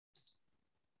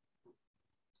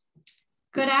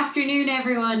Good afternoon,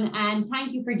 everyone, and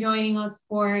thank you for joining us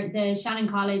for the Shannon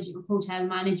College of Hotel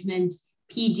Management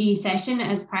PG session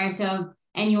as part of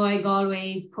NUI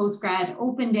Galway's Postgrad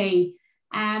Open Day.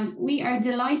 We are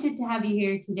delighted to have you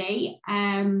here today.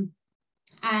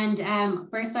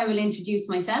 First I will introduce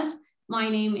myself. My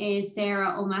name is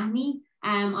Sarah O'Mahony.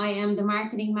 I am the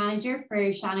Marketing Manager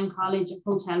for Shannon College of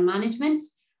Hotel Management.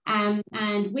 And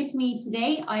with me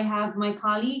today, I have my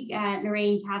colleague,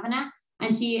 Lorraine Kavanagh,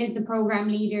 and she is the program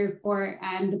leader for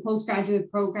the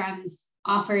postgraduate programs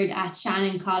offered at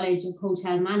Shannon College of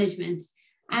Hotel Management.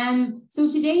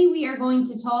 So today we are going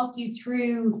to talk you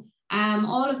through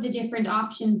all of the different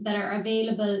options that are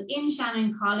available in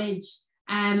Shannon College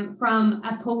from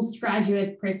a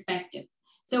postgraduate perspective.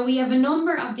 So we have a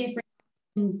number of different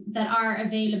options that are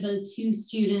available to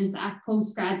students at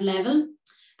postgrad level.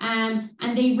 And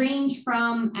they range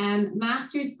from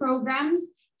master's programs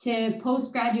to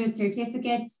postgraduate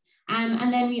certificates.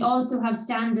 And then we also have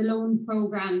standalone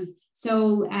programs.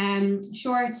 So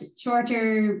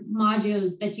shorter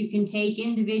modules that you can take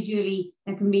individually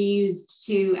that can be used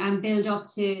to build up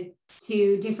to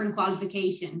different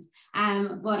qualifications.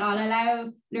 But I'll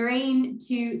allow Lorraine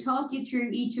to talk you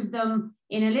through each of them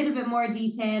in a little bit more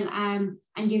detail and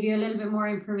give you a little bit more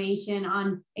information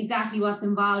on exactly what's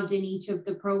involved in each of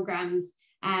the programs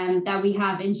that we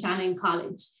have in Shannon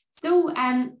College. So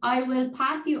I will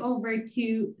pass you over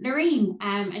to Lorraine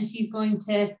and she's going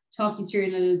to talk you through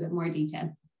in a little bit more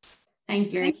detail.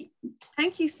 Thanks, Lorraine.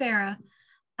 Thank you, Sarah.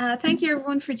 Thank you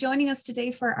everyone for joining us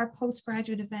today for our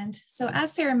postgraduate event. So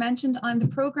as Sarah mentioned, I'm the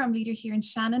program leader here in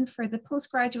Shannon for the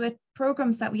postgraduate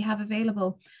programs that we have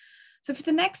available. So for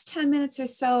the next 10 minutes or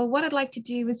so, what I'd like to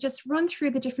do is just run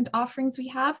through the different offerings we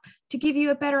have to give you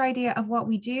a better idea of what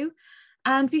we do.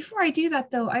 And before I do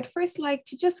that though, I'd first like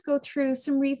to just go through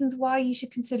some reasons why you should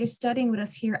consider studying with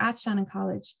us here at Shannon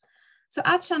College. So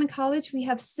at Shannon College, we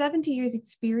have 70 years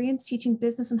experience teaching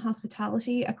business and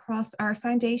hospitality across our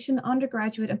foundation,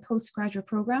 undergraduate and postgraduate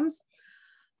programs.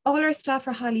 All our staff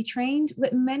are highly trained,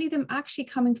 with many of them actually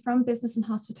coming from business and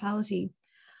hospitality.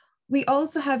 We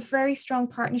also have very strong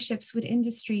partnerships with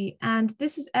industry, and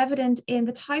this is evident in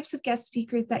the types of guest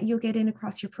speakers that you'll get in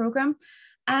across your program,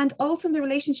 and also in the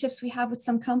relationships we have with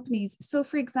some companies. So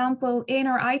for example, in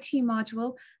our IT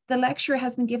module, the lecturer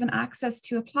has been given access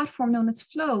to a platform known as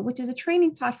Flow, which is a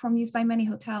training platform used by many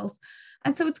hotels.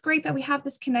 And so it's great that we have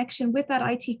this connection with that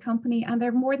IT company, and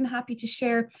they're more than happy to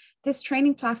share this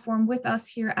training platform with us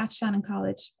here at Shannon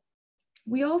College.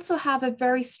 We also have a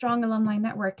very strong alumni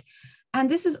network,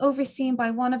 and this is overseen by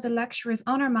one of the lecturers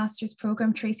on our master's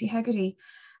program, Tracy Hegarty.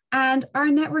 And our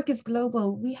network is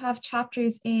global. We have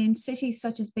chapters in cities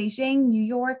such as Beijing, New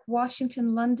York,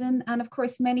 Washington, London, and of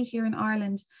course, many here in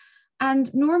Ireland.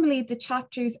 And normally the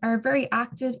chapters are very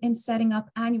active in setting up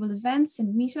annual events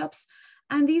and meetups.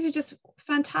 And these are just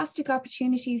fantastic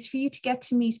opportunities for you to get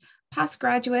to meet past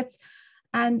graduates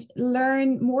and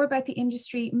learn more about the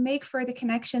industry, make further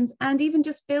connections, and even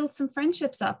just build some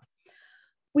friendships up.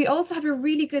 We also have a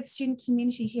really good student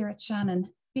community here at Shannon.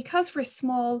 Because we're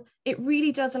small, it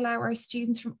really does allow our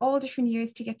students from all different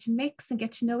years to get to mix and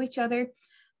get to know each other.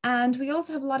 And we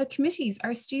also have a lot of committees.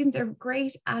 Our students are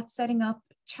great at setting up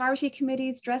charity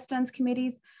committees, dress dance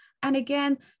committees. And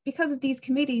again, because of these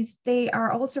committees, they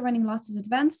are also running lots of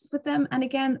events with them. And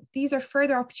again, these are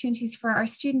further opportunities for our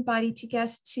student body to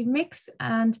get to mix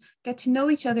and get to know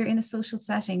each other in a social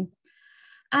setting.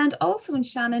 And also in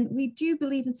Shannon, we do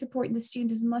believe in supporting the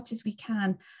student as much as we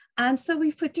can. And so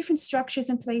we've put different structures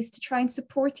in place to try and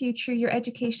support you through your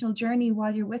educational journey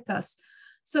while you're with us.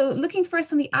 So looking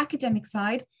first on the academic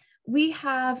side, we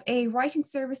have a writing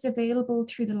service available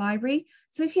through the library.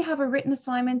 So if you have a written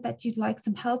assignment that you'd like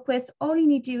some help with, all you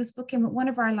need to do is book in with one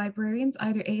of our librarians,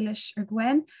 either Ailish or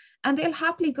Gwen, and they'll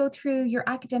happily go through your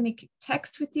academic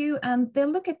text with you, and they'll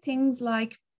look at things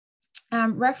like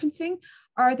referencing,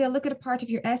 or they'll look at a part of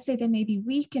your essay that may be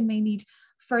weak and may need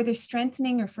further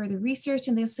strengthening or further research,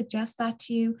 and they'll suggest that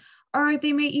to you. Or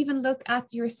they may even look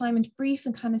at your assignment brief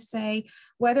and kind of say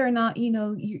whether or not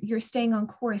you're staying on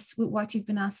course with what you've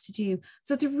been asked to do.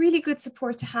 So it's a really good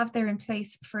support to have there in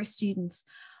place for students.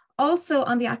 Also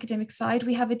on the academic side,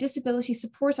 we have a disability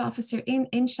support officer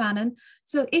in Shannon.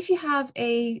 So if you have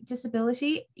a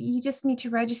disability, you just need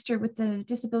to register with the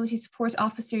disability support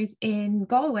officers in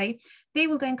Galway. They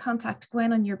will then contact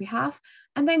Gwen on your behalf,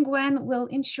 and then Gwen will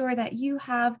ensure that you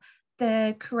have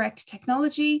the correct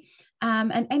technology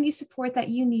and any support that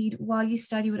you need while you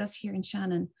study with us here in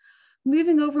Shannon.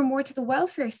 Moving over more to the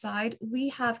welfare side, we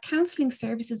have counselling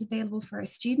services available for our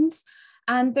students.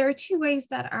 And there are two ways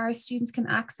that our students can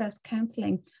access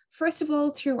counselling. First of all,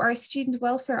 through our student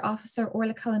welfare officer,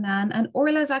 Orla Cullinan. And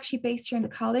Orla is actually based here in the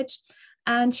college,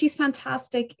 and she's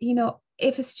fantastic. You know,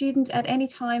 if a student at any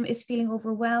time is feeling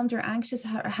overwhelmed or anxious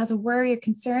or has a worry or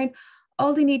concern,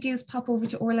 all they need to do is pop over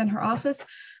to Orla in her office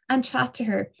and chat to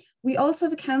her. We also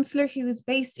have a counsellor who is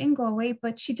based in Galway,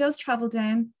 but she does travel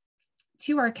down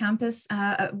to our campus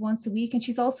once a week, and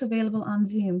she's also available on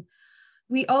Zoom.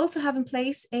 We also have in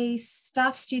place a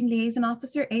staff student liaison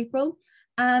officer, April.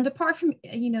 And apart from,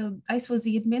 you know, I suppose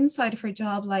the admin side of her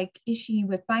job, like issuing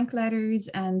with bank letters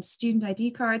and student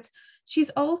ID cards,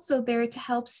 she's also there to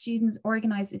help students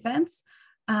organize events.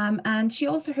 And she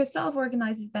also herself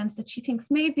organizes events that she thinks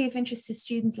may be of interest to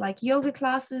students, like yoga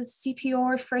classes,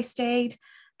 CPR, first aid.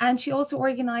 And she also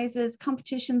organizes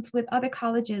competitions with other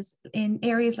colleges in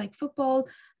areas like football.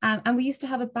 And we used to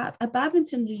have a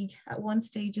badminton league at one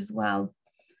stage as well.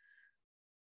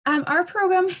 Our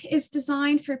program is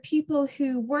designed for people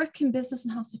who work in business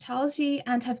and hospitality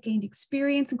and have gained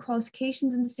experience and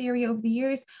qualifications in this area over the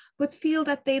years, but feel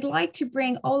that they'd like to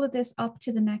bring all of this up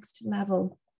to the next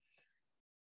level.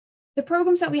 The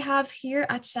programs that we have here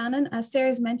at Shannon, as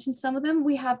Sarah's mentioned some of them,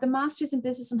 we have the Masters in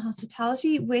Business and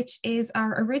Hospitality, which is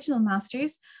our original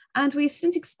Masters, and we've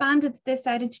since expanded this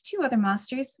out into two other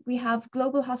Masters. We have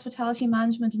Global Hospitality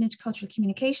Management and Intercultural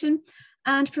Communication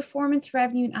and Performance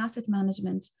Revenue and Asset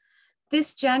Management.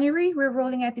 This January, we're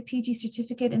rolling out the PG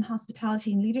Certificate in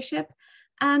Hospitality and Leadership,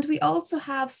 and we also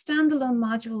have standalone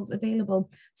modules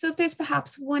available. So if there's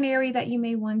perhaps one area that you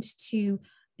may want to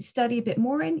study a bit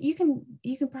more in, you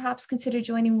can perhaps consider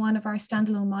joining one of our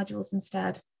standalone modules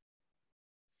instead.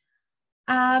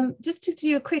 Just to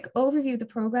do a quick overview of the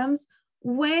programs,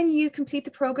 when you complete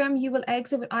the program, you will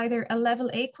exit with either a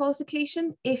level 8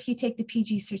 qualification if you take the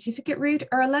PG certificate route,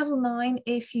 or a level 9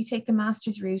 if you take the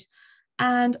master's route.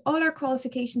 And all our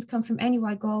qualifications come from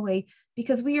NUI Galway,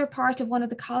 because we are part of one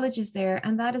of the colleges there,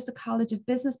 and that is the College of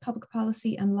Business, Public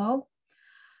Policy and Law.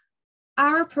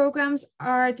 Our programs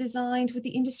are designed with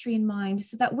the industry in mind,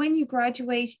 so that when you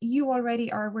graduate, you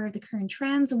already are aware of the current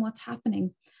trends and what's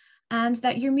happening, and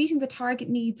that you're meeting the target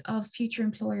needs of future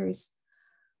employers.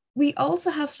 We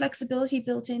also have flexibility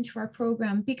built into our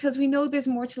program, because we know there's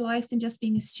more to life than just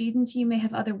being a student. You may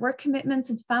have other work commitments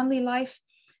and family life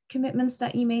commitments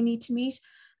that you may need to meet.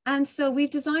 And so we've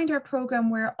designed our program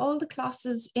where all the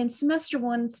classes in semester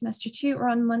 1, semester 2 are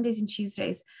on Mondays and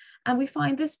Tuesdays. And we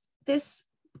find this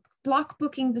block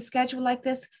booking the schedule like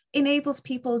this enables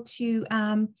people to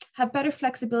have better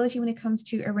flexibility when it comes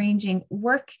to arranging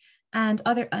work and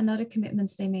other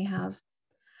commitments they may have.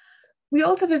 We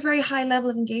also have a very high level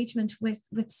of engagement with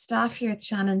staff here at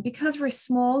Shannon. Because we're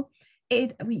small,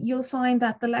 you'll find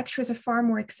that the lecturers are far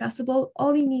more accessible.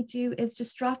 All you need to do is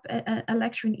just drop a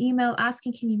lecturer an email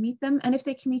asking, can you meet them? And if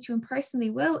they can meet you in person, they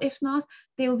will. If not,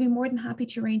 they will be more than happy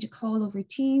to arrange a call over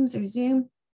Teams or Zoom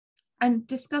and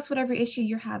discuss whatever issue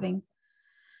you're having.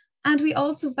 And we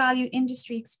also value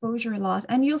industry exposure a lot.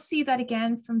 And you'll see that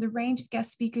again from the range of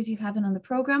guest speakers you have on the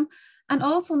program. And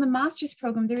also in the master's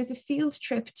program, there is a field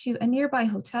trip to a nearby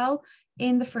hotel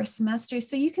in the first semester,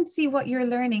 so you can see what you're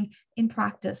learning in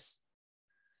practice.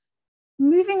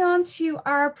 Moving on to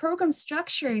our program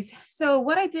structures. So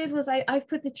what I did was I've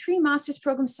put the 3 master's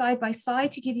programs side by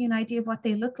side to give you an idea of what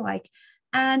they look like.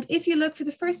 And if you look for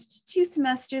the first 2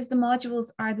 semesters, the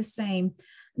modules are the same.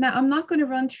 Now, I'm not going to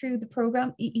run through the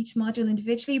program, each module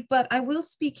individually, but I will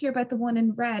speak here about the one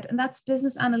in red, and that's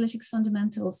Business Analytics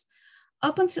Fundamentals.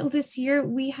 Up until this year,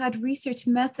 we had research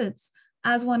methods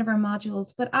as one of our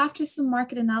modules, but after some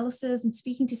market analysis and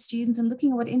speaking to students and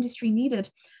looking at what industry needed,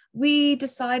 we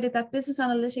decided that Business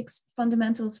Analytics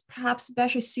Fundamentals perhaps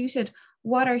better suited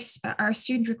what our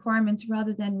student requirements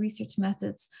rather than research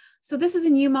methods. So this is a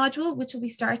new module which will be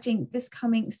starting this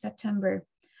coming September.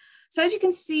 So as you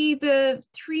can see, the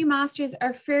 3 masters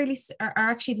are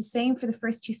actually the same for the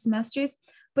first 2 semesters,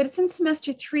 but it's in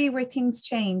semester 3 where things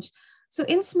change. So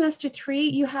in semester 3,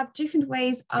 you have different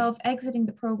ways of exiting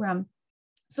the program.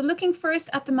 So looking first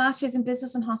at the Masters in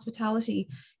Business and Hospitality,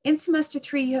 in semester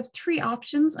 3, you have 3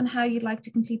 options on how you'd like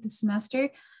to complete the semester.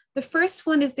 The first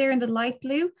one is there in the light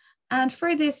blue. And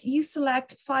for this, you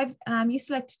select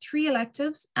 3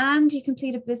 electives and you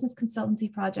complete a business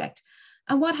consultancy project.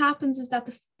 And what happens is that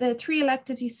the 3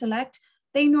 electives you select,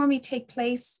 they normally take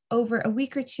place over a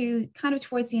week or 2, kind of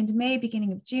towards the end of May,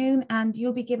 beginning of June, and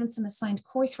you'll be given some assigned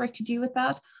coursework to do with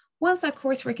that. Once that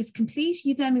coursework is complete,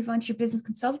 you then move on to your business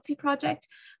consultancy project,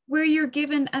 where you're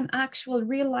given an actual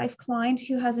real life client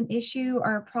who has an issue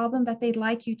or a problem that they'd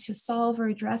like you to solve or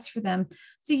address for them.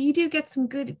 So you do get some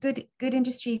good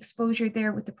industry exposure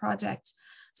there with the project.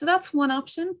 So that's one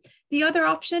option. The other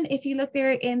option, if you look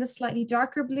there in the slightly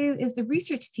darker blue, is the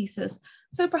research thesis.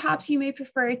 So perhaps you may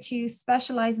prefer to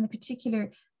specialize in a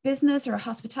particular business or a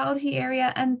hospitality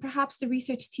area, and perhaps the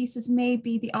research thesis may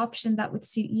be the option that would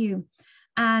suit you.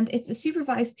 And it's a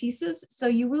supervised thesis, so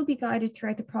you will be guided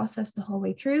throughout the process the whole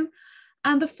way through.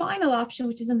 And the final option,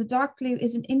 which is in the dark blue,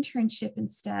 is an internship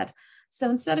instead. So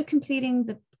instead of completing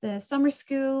the summer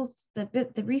school,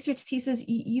 the research thesis,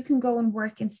 you can go and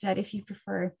work instead if you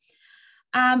prefer.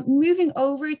 Moving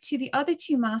over to the other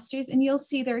two masters, and you'll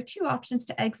see there are two options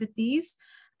to exit these.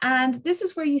 And this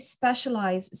is where you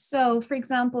specialize. So for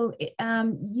example,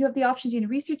 you have the option to do a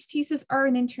research thesis or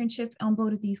an internship on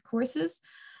both of these courses.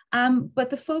 But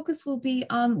the focus will be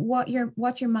on what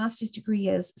your master's degree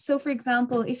is. So for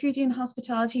example, if you're doing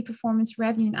hospitality, performance,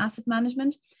 revenue, and asset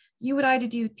management, you would either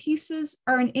do a thesis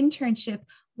or an internship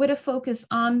with a focus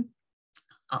on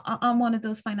one of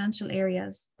those financial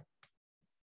areas.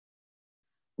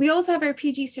 We also have our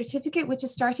PG certificate, which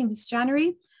is starting this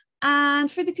January.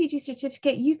 And for the PG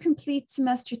certificate, you complete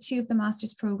semester 2 of the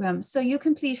master's program. So you'll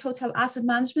complete hotel asset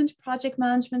management, project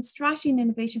management, strategy and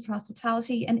innovation for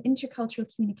hospitality, and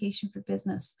intercultural communication for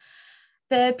business.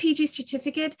 The PG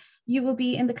certificate, you will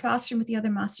be in the classroom with the other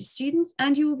master's students,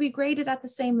 and you will be graded at the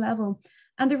same level.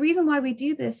 And the reason why we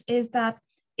do this is that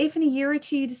if in a year or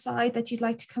two you decide that you'd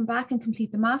like to come back and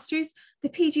complete the master's, the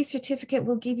PG certificate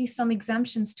will give you some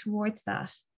exemptions towards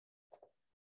that.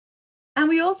 And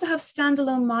we also have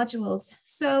standalone modules.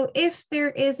 So if there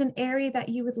is an area that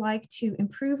you would like to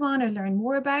improve on or learn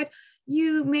more about,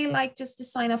 you may like just to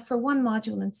sign up for one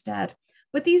module instead.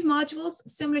 But these modules,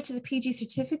 similar to the PG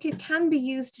certificate, can be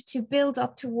used to build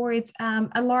up towards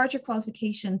a larger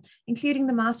qualification, including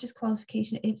the master's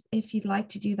qualification if you'd like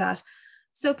to do that.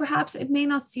 So perhaps it may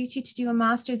not suit you to do a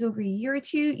master's over a year or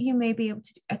two. You may be able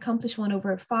to accomplish one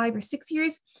over 5 or 6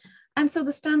 years. And so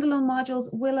the standalone modules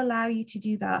will allow you to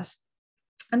do that.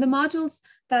 And the modules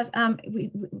that,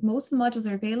 most of the modules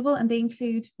are available, and they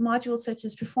include modules such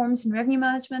as performance and revenue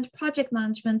management, project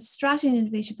management, strategy and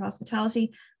innovation for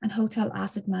hospitality, and hotel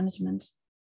asset management.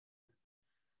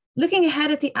 Looking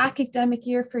ahead at the academic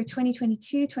year for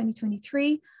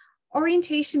 2022-2023,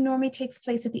 orientation normally takes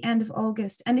place at the end of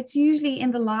August, and it's usually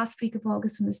in the last week of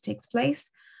August when this takes place.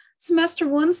 Semester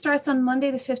 1 starts on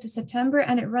Monday, the 5th of September,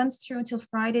 and it runs through until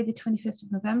Friday, the 25th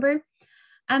of November.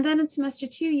 And then in semester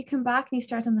 2, you come back and you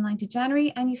start on the 9th of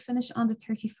January and you finish on the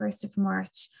 31st of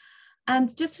March.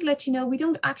 And just to let you know, we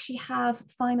don't actually have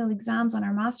final exams on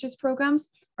our master's programs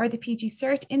or the PG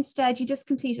Cert. Instead, you just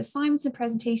complete assignments and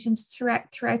presentations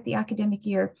throughout the academic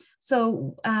year.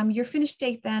 So your finished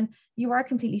date then, you are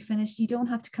completely finished. You don't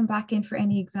have to come back in for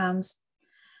any exams.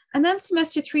 And then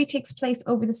semester 3 takes place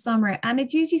over the summer, and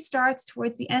it usually starts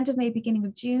towards the end of May, beginning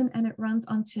of June, and it runs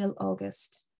until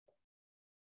August.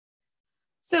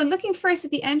 So looking first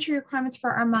at the entry requirements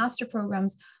for our master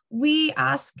programs, we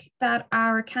ask that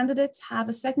our candidates have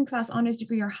a second-class honours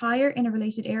degree or higher in a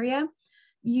related area.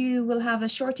 You will have a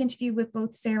short interview with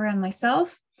both Sarah and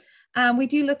myself. We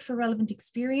do look for relevant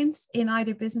experience in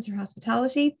either business or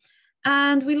hospitality.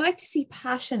 And we like to see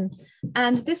passion.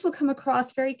 And this will come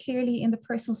across very clearly in the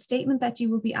personal statement that you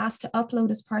will be asked to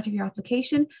upload as part of your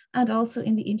application, and also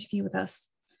in the interview with us.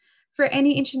 For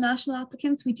any international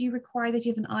applicants, we do require that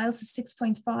you have an IELTS of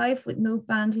 6.5 with no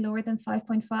band lower than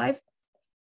 5.5.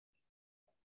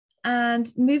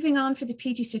 And moving on for the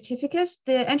PG certificate,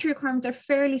 the entry requirements are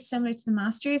fairly similar to the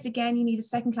master's. Again, you need a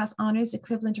second-class honours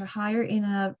equivalent or higher in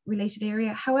a related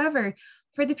area. However,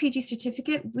 for the PG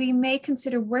certificate, we may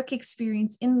consider work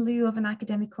experience in lieu of an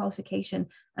academic qualification.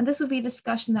 And this will be a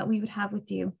discussion that we would have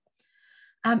with you.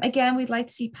 Again, we'd like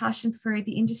to see passion for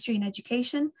the industry and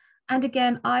education. And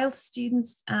again, IELTS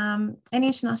students, any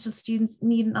international students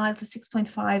need an IELTS of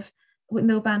 6.5 with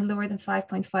no band lower than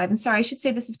 5.5. And sorry, I should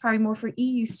say this is probably more for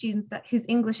EU students whose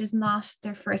English is not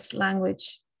their first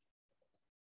language.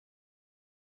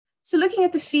 So looking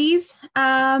at the fees,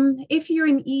 if you're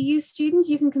an EU student,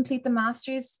 you can complete the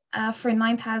master's for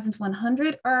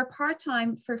 9,100 or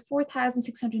part-time for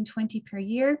 4,620 per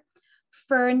year.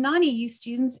 For non-EU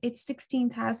students, it's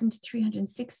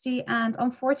 16,360. And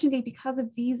unfortunately, because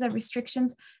of visa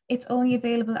restrictions, it's only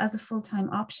available as a full-time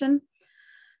option.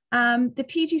 The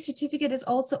PG certificate is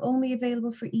also only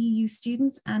available for EU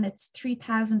students, and it's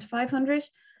 3,500.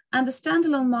 And the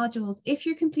standalone modules, if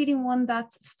you're completing one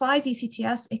that's 5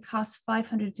 ECTS, it costs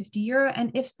 €550.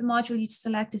 And if the module you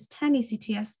select is 10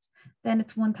 ECTS, then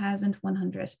it's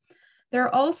 1,100. There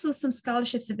are also some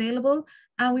scholarships available,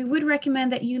 and we would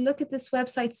recommend that you look at this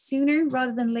website sooner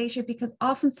rather than later, because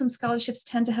often some scholarships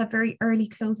tend to have very early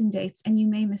closing dates and you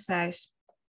may miss out.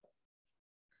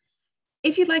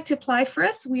 If you'd like to apply for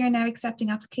us, we are now accepting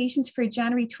applications for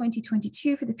January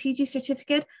 2022 for the PG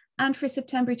certificate and for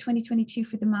September 2022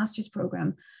 for the master's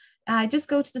program. Just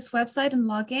go to this website and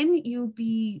log in. You'll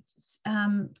be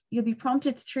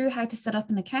prompted through how to set up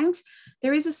an account.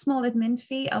 There is a small admin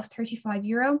fee of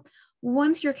 €35.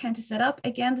 Once your account is set up,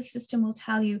 again, the system will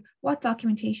tell you what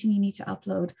documentation you need to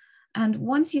upload. And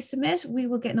once you submit, we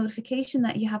will get notification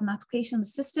that you have an application on the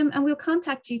system, and we'll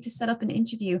contact you to set up an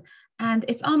interview. And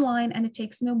it's online and it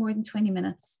takes no more than 20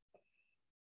 minutes.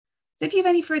 So if you have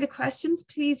any further questions,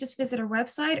 please just visit our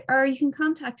website, or you can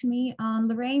contact me on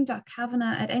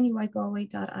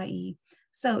lorraine.kavanagh@nuygalway.ie.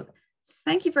 So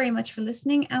thank you very much for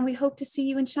listening, and we hope to see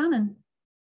you in Shannon.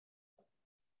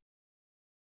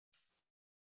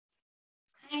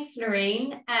 Thanks,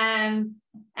 Lorraine.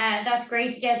 That's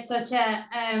great to get such a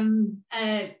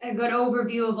good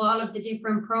overview of all of the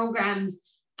different programs.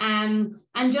 And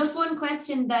just one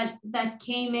question that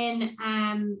came in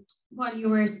while you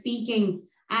were speaking.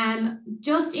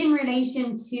 Just in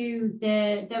relation to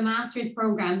the master's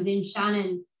programs in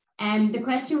Shannon, the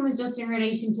question was just in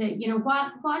relation to, you know,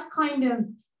 what kind of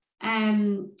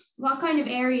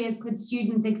areas could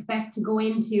students expect to go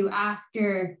into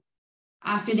after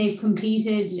they've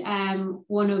completed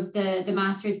one of the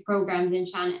master's programs in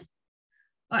Shannon?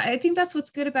 I think that's what's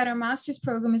good about our master's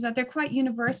program, is that they're quite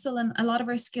universal and a lot of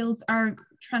our skills are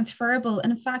transferable. And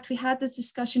in fact, we had this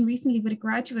discussion recently with a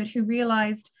graduate who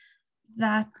realized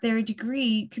that their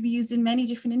degree could be used in many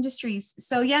different industries.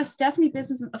 So yes, definitely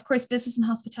business, of course, business and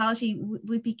hospitality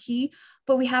would be key,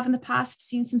 but we have in the past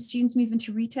seen some students move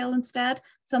into retail instead.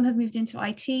 Some have moved into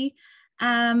IT,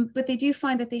 but they do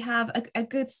find that they have a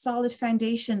good solid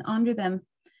foundation under them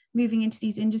moving into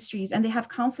these industries, and they have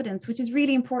confidence, which is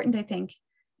really important, I think.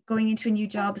 Going into a new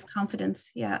job is confidence.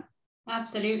 Yeah,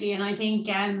 absolutely. And I think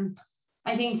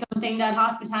something that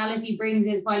hospitality brings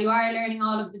is, while you are learning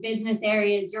all of the business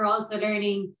areas, you're also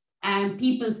learning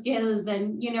people skills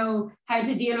and, you know, how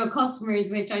to deal with customers,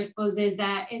 which I suppose is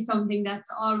something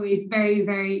that's always very,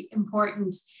 very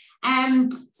important.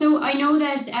 So I know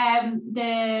that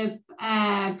the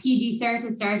PG Cert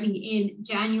is starting in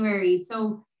January.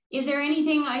 So is there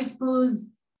anything, I suppose,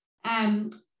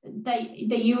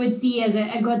 that you would see as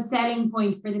a good selling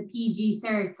point for the PG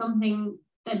Cert, something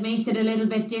that makes it a little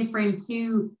bit different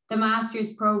to the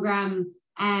master's program,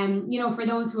 you know, for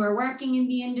those who are working in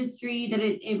the industry, that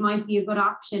it might be a good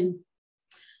option?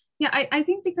 Yeah, I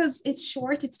think because it's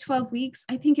short, it's 12 weeks,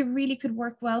 I think it really could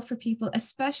work well for people,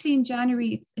 especially in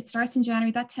January. It starts in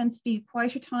January. That tends to be a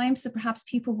quieter time. So perhaps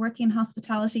people working in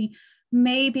hospitality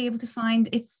may be able to find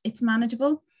it's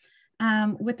manageable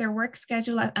with their work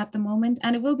schedule at the moment.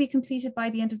 And it will be completed by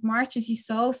the end of March, as you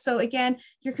saw. So again,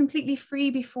 you're completely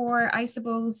free before, I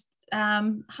suppose,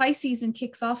 high season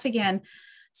kicks off again.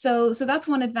 So that's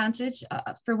one advantage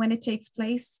for when it takes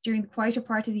place during the quieter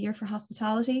part of the year for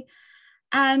hospitality.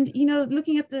 And, you know,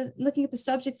 looking at the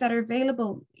subjects that are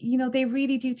available, you know, they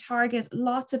really do target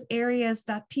lots of areas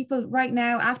that people right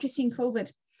now, after seeing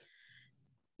COVID,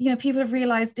 you know, people have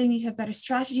realized they need to have better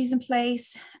strategies in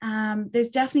place. There's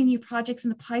definitely new projects in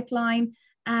the pipeline.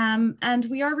 And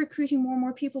we are recruiting more and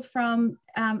more people from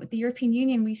the European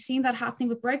Union. We've seen that happening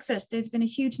with Brexit. There's been a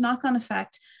huge knock-on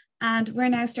effect. And we're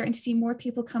now starting to see more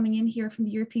people coming in here from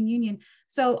the European Union.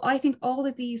 So I think all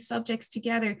of these subjects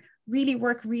together really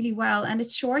work really well. And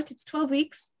it's short, it's 12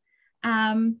 weeks.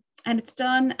 And it's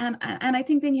done. And I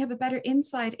think then you have a better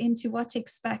insight into what to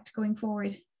expect going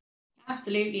forward.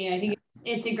 Absolutely. I think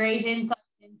it's a great insight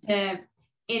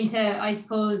into I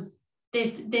suppose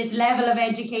this level of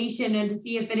education, and to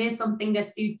see if it is something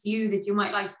that suits you, that you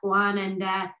might like to go on and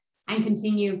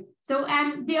continue. So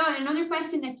another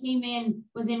question that came in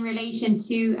was in relation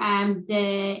to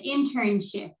the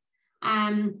internship.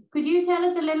 Could you tell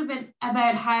us a little bit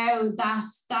about how that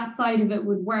side of it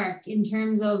would work, in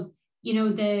terms of, you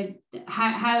know,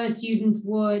 how a student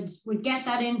would get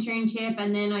that internship,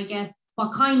 and then I guess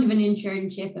what kind of an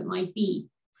internship it might be?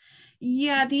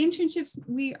 Yeah, the internships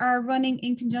we are running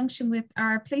in conjunction with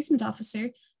our placement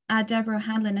officer, Deborah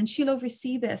Hanlon, and she'll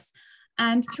oversee this.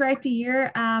 And throughout the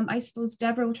year, I suppose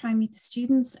Deborah will try and meet the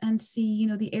students and see, you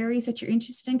know, the areas that you're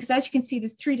interested in. Because as you can see,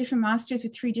 there's 3 different masters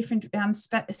with 3 different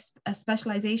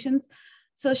specializations.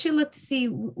 So she'll look to see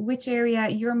which area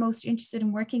you're most interested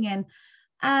in working in.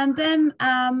 And then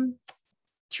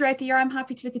throughout the year, I'm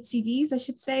happy to look at CVs, I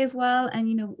should say, as well. And,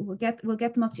 you know, we'll get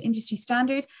them up to industry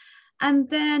standard. And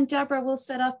then Deborah will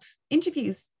set up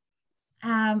interviews.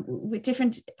 with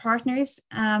different partners.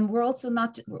 We're also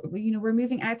not, we're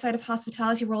moving outside of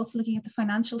hospitality. We're also looking at the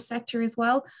financial sector as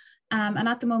well. And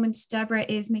at the moment, Deborah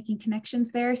is making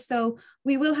connections there. So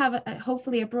we will have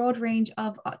hopefully a broad range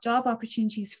of job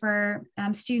opportunities for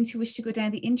students who wish to go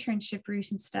down the internship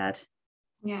route instead.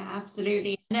 Yeah,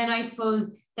 absolutely. And then I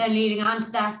suppose then leading on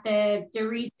to that, the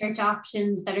research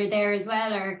options that are there as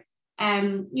well are,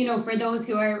 for those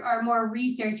who are more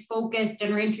research focused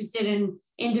and are interested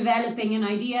in developing an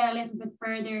idea a little bit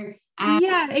further.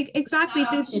 Yeah, exactly.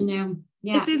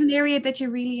 Yeah. If there's an area that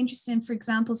you're really interested in, for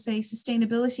example, say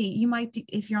sustainability, you might,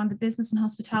 if you're on the business and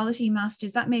hospitality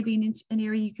masters, that may be an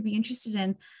area you could be interested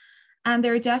in. And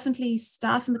there are definitely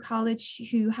staff in the college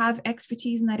who have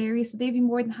expertise in that area. So they'd be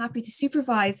more than happy to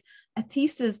supervise a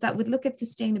thesis that would look at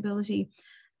sustainability.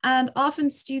 And often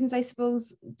students, I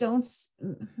suppose,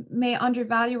 may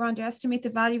undervalue or underestimate the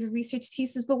value of a research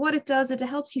thesis. But what it does, it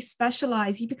helps you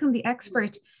specialize. You become the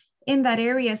expert in that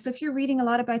area. So if you're reading a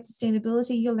lot about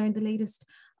sustainability, you'll learn the latest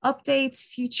updates,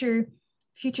 future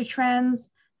trends,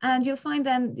 and you'll find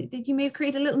then that you may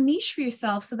create a little niche for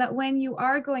yourself so that when you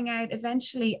are going out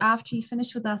eventually after you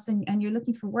finish with us and you're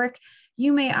looking for work,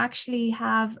 you may actually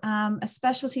have a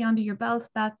specialty under your belt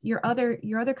that your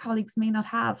other colleagues may not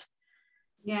have.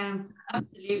 Yeah,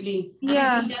 absolutely.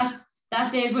 Yeah. And I think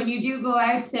that's it. When you do go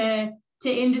out to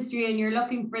industry and you're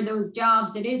looking for those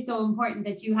jobs, it is so important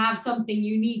that you have something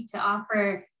unique to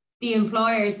offer the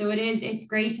employer. So it's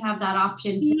great to have that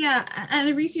option. Yeah, and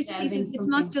a research thesis,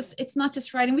 it's not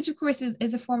just writing, which of course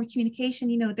is a form of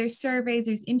communication. There's surveys,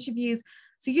 there's interviews.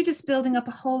 So you're just building up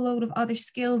a whole load of other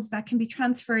skills that can be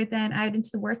transferred then out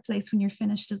into the workplace when you're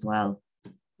finished as well.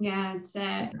 Yeah, it's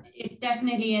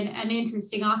definitely an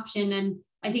interesting option, and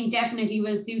I think definitely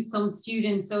will suit some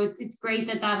students. So it's great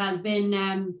that has been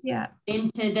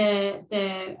into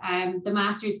the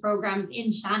master's programs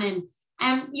in Shannon.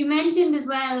 You mentioned as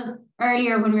well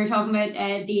earlier when we were talking about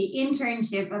the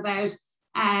internship about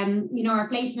our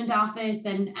placement office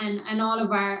and all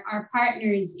of our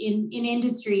partners in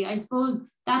industry. I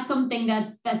suppose that's something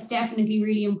that's definitely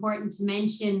really important to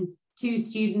mention to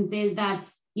students, is that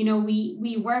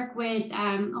we work with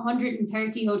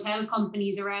 130 hotel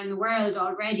companies around the world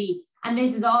already, and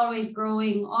this is always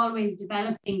growing, always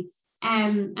developing.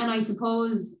 And I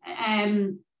suppose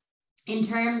in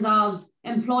terms of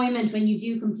employment, when you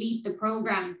do complete the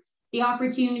program, the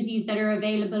opportunities that are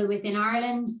available within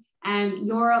Ireland,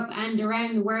 Europe and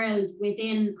around the world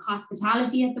within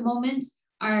hospitality at the moment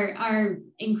are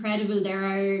incredible. There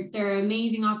are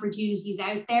amazing opportunities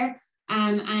out there.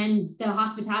 And the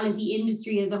hospitality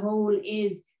industry as a whole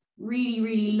is really,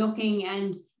 really looking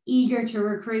and eager to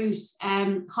recruit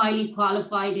highly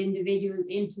qualified individuals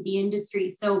into the industry.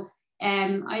 So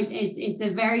it's a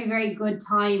very, very good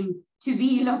time to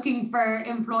be looking for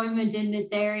employment in this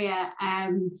area.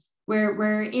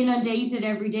 We're inundated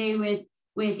every day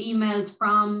with emails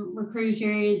from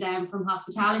recruiters and from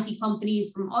hospitality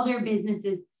companies, from other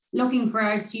businesses looking for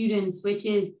our students, which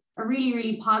is a really,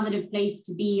 really positive place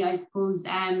to be, I suppose,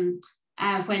 when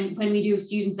we do have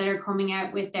students that are coming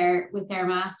out with their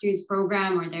master's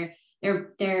program or their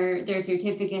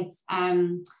certificates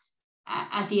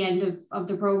at the end of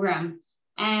the program.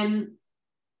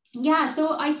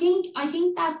 So I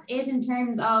think that's it in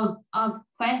terms of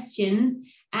questions.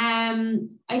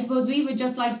 I suppose we would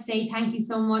just like to say thank you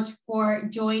so much for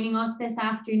joining us this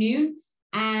afternoon.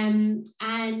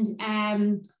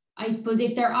 I suppose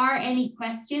if there are any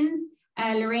questions,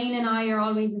 Lorraine and I are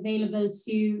always available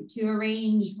to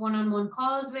arrange one-on-one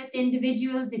calls with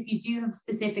individuals if you do have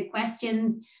specific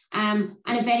questions. And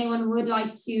if anyone would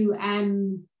like to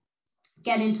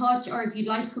get in touch, or if you'd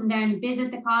like to come down and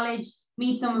visit the college,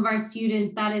 meet some of our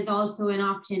students, that is also an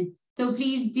option. So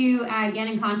please do get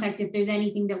in contact if there's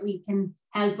anything that we can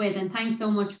help with. And thanks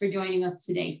so much for joining us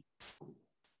today.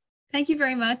 Thank you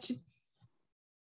very much.